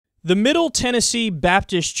The Middle Tennessee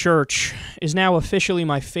Baptist Church is now officially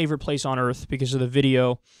my favorite place on earth because of the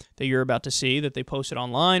video that you're about to see that they posted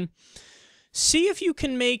online. See if you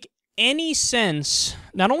can make any sense,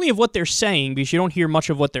 not only of what they're saying, because you don't hear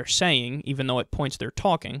much of what they're saying, even though at points they're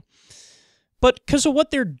talking, but because of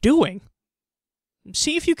what they're doing.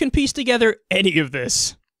 See if you can piece together any of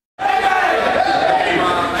this.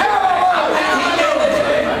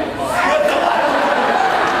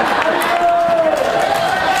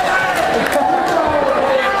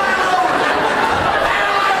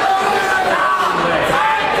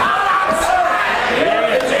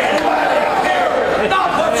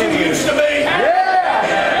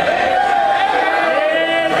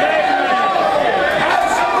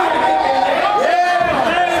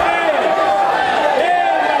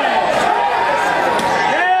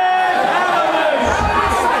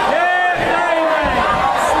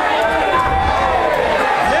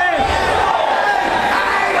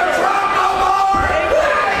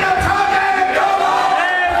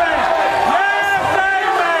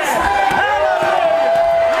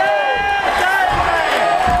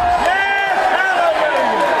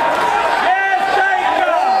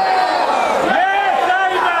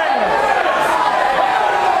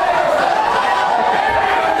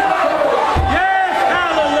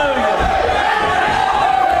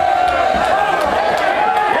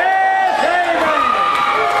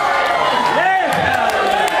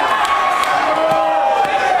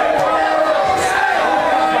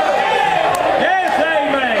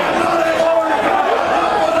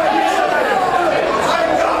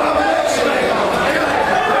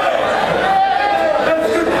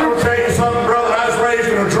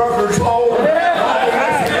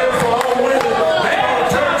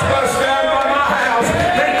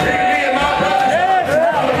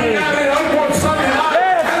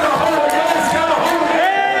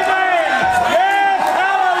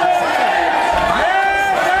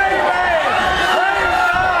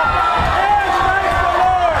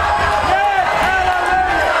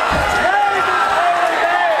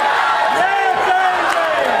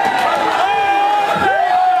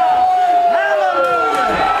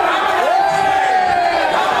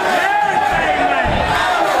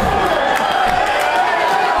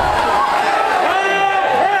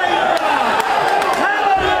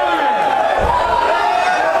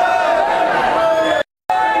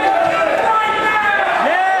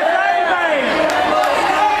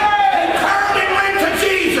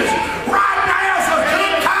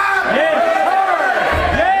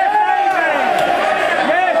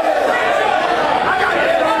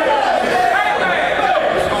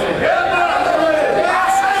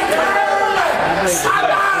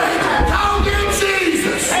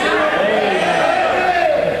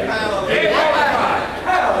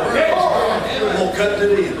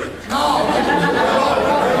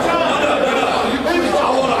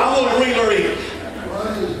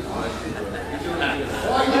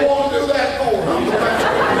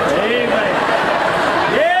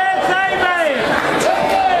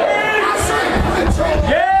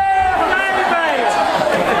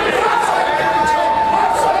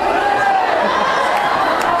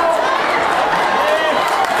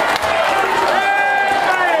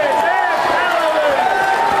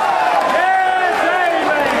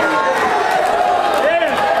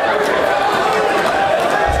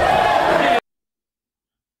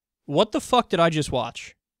 What the fuck did I just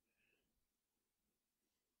watch?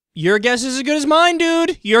 Your guess is as good as mine,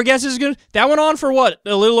 dude. Your guess is good. That went on for what?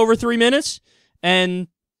 A little over 3 minutes? And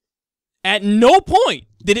at no point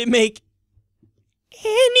did it make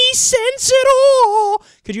any sense at all.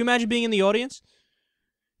 Could you imagine being in the audience?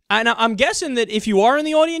 I'm guessing that if you are in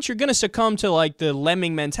the audience, you're going to succumb to like the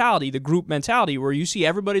lemming mentality, the group mentality, where you see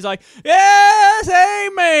everybody's like, yes,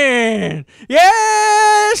 amen.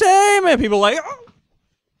 Yes, amen. People like, oh.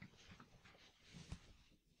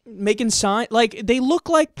 Making sign, like they look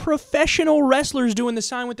like professional wrestlers doing the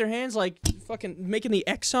sign with their hands, like fucking making the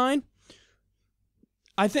X sign.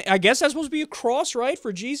 I guess that's supposed to be a cross, right,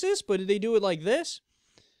 for Jesus, but did they do it like this?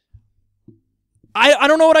 I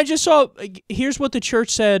don't know what I just saw. Here's what the church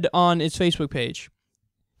said on its Facebook page.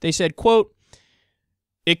 They said, quote,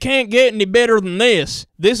 "It can't get any better than this.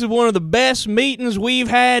 This is one of the best meetings we've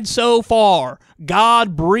had so far.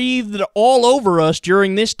 God breathed all over us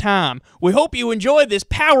during this time. We hope you enjoy this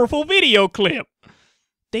powerful video clip."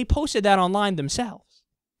 They posted that online themselves.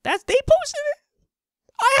 They posted it.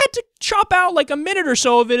 I had to chop out like a minute or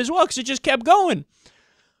so of it as well because it just kept going.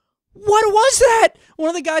 What was that? One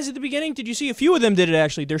of the guys at the beginning, did you see? A few of them did it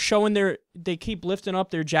actually. They're showing they keep lifting up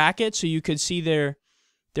their jacket so you could see their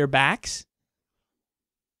backs.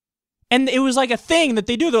 And it was like a thing that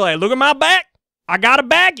they do. They're like, look at my back. I got a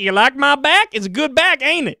back. You like my back? It's a good back,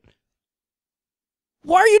 ain't it?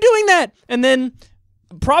 Why are you doing that? And then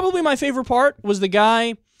probably my favorite part was the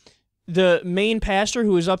guy, the main pastor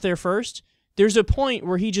who was up there first. There's a point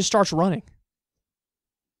where he just starts running.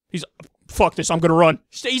 He's, fuck this, I'm going to run.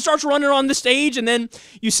 He starts running on the stage, and then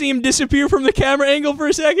you see him disappear from the camera angle for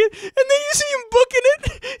a second, and then you see him booking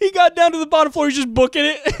it. He got down to the bottom floor, he's just booking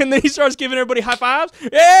it, and then he starts giving everybody high fives.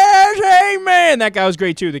 Yes, amen. That guy was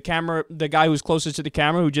great, too. The guy who was closest to the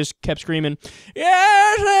camera who just kept screaming,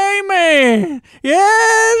 yes, amen.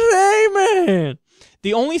 Yes, amen.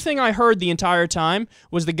 The only thing I heard the entire time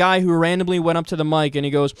was the guy who randomly went up to the mic and he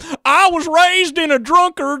goes, I was raised in a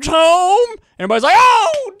drunkard's home. And everybody's like,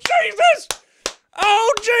 oh, Jesus.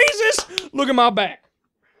 Oh, Jesus. Look at my back.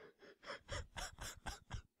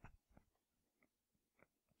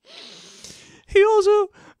 He also,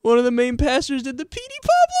 one of the main pastors did the P.D.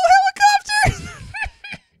 Pablo helicopter.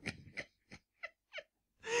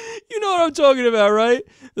 You know what I'm talking about, right?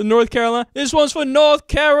 The North Carolina. This one's for North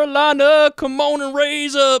Carolina. Come on and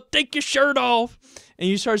raise up. Take your shirt off. And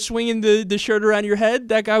you start swinging the shirt around your head.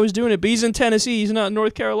 That guy was doing it. But he's in Tennessee. He's not in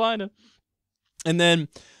North Carolina. And then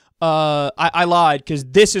I lied because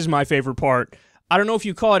this is my favorite part. I don't know if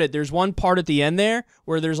you caught it. There's one part at the end there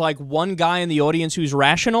where there's like one guy in the audience who's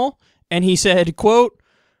rational. And he said, quote,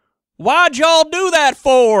 why'd y'all do that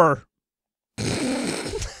for?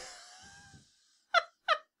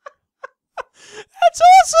 That's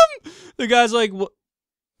awesome. The guy's like, well,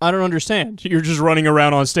 I don't understand. You're just running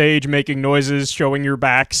around on stage, making noises, showing your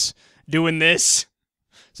backs, doing this.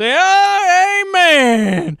 Say, oh,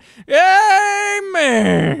 amen.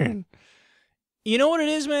 Amen. You know what it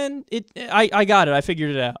is, man? I got it. I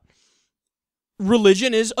figured it out.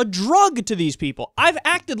 Religion is a drug to these people. I've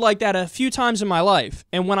acted like that a few times in my life.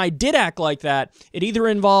 And when I did act like that, it either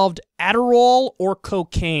involved Adderall or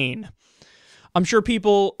cocaine. I'm sure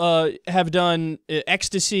people have done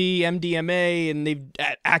ecstasy, MDMA, and they've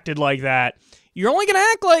acted like that. You're only going to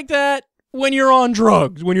act like that when you're on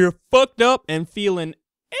drugs, when you're fucked up and feeling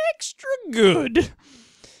extra good.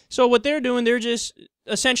 So what they're doing, they're just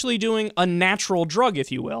essentially doing a natural drug,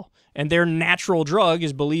 if you will. And their natural drug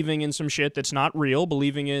is believing in some shit that's not real,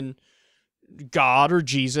 believing in God or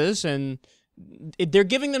Jesus, and they're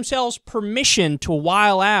giving themselves permission to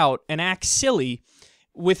while out and act silly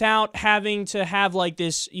without having to have like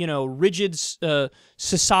this, you know, rigid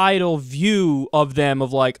societal view of them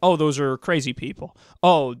of like, oh, those are crazy people.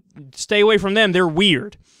 Oh, stay away from them. They're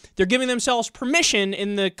weird. They're giving themselves permission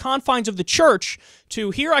in the confines of the church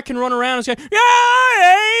to, here I can run around and say,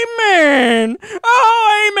 yeah, amen.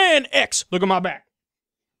 Oh, amen. X, look at my back.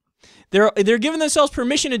 They're giving themselves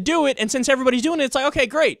permission to do it, and since everybody's doing it, it's like, okay,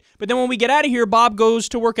 great. But then when we get out of here, Bob goes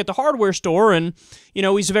to work at the hardware store, and, you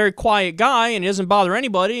know, he's a very quiet guy, and he doesn't bother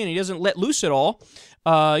anybody, and he doesn't let loose at all.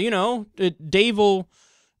 You know, Dave will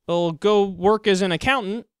go work as an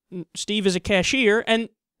accountant, Steve is a cashier, and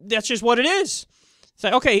that's just what it is. It's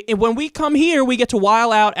like, okay, and when we come here, we get to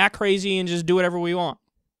while out, act crazy, and just do whatever we want.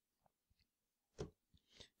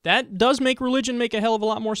 That does make religion make a hell of a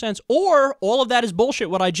lot more sense. Or all of that is bullshit,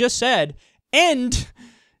 what I just said, and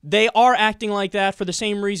they are acting like that for the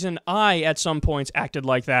same reason I, at some points, acted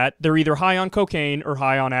like that. They're either high on cocaine or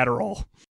high on Adderall.